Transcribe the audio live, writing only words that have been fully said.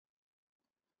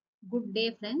Good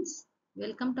day friends,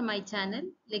 welcome to my channel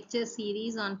lecture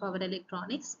series on power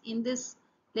electronics. In this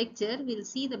lecture we'll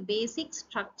see the basic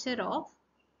structure of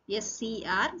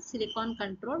SCR, Silicon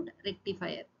Controlled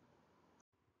Rectifier.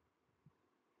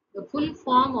 The full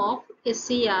form of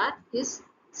SCR is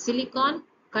Silicon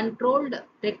Controlled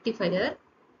Rectifier.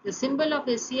 The symbol of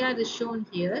SCR is shown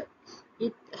here.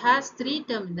 It has three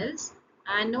terminals: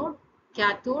 anode,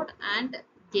 cathode and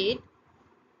gate.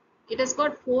 It has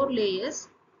got four layers: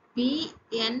 P,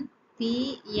 N,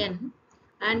 P, N,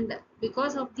 and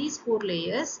because of these four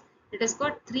layers, it has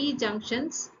got three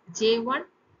junctions: J1,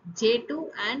 J2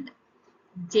 and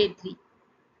J3.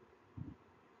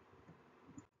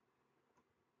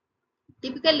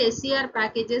 Typical SCR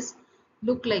packages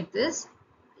look like this.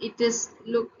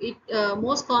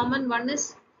 Most common one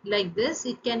is like this.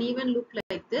 It can even look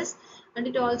like this, and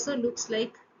it also looks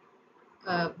like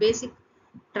a basic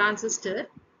transistor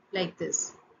like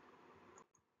this.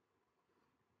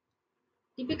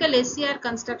 Typical SCR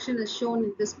construction is shown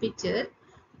in this picture.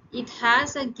 It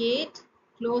has a gate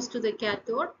close to the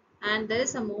cathode and there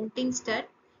is a mounting stud.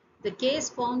 The case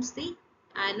forms the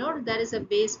anode. There is a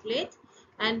base plate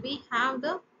and we have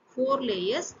the four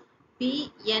layers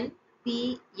P, N,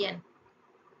 P, N.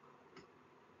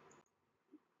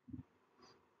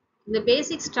 In the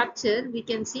basic structure, we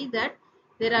can see that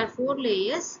there are four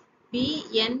layers P,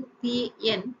 N, P,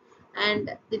 N,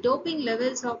 and the doping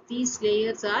levels of these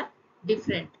layers are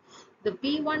different. The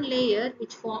P1 layer,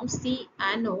 which forms the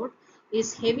anode,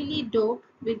 is heavily doped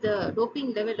with the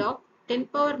doping level of 10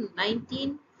 power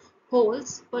 19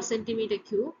 holes per centimeter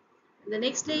cube. The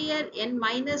next layer, N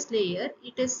minus layer,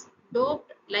 it is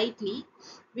doped lightly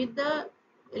with the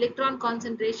electron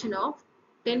concentration of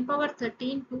 10 power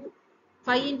 13 to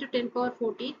 5 into 10 power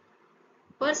 14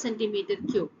 per centimeter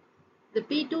cube. The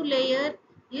P2 layer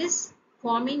is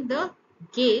forming the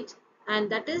gate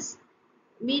and that is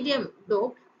medium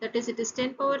doped, that is it is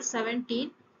 10 power 17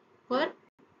 per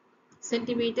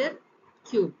centimeter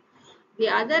cube. The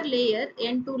other layer,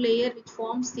 N2 layer, which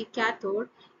forms the cathode,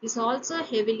 is also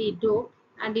heavily doped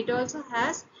and it also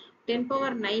has 10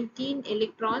 power 19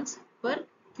 electrons per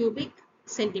cubic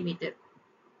centimeter.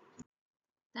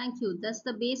 Thank you. Thus,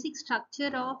 the basic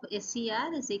structure of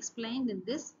SCR is explained in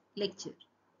this lecture.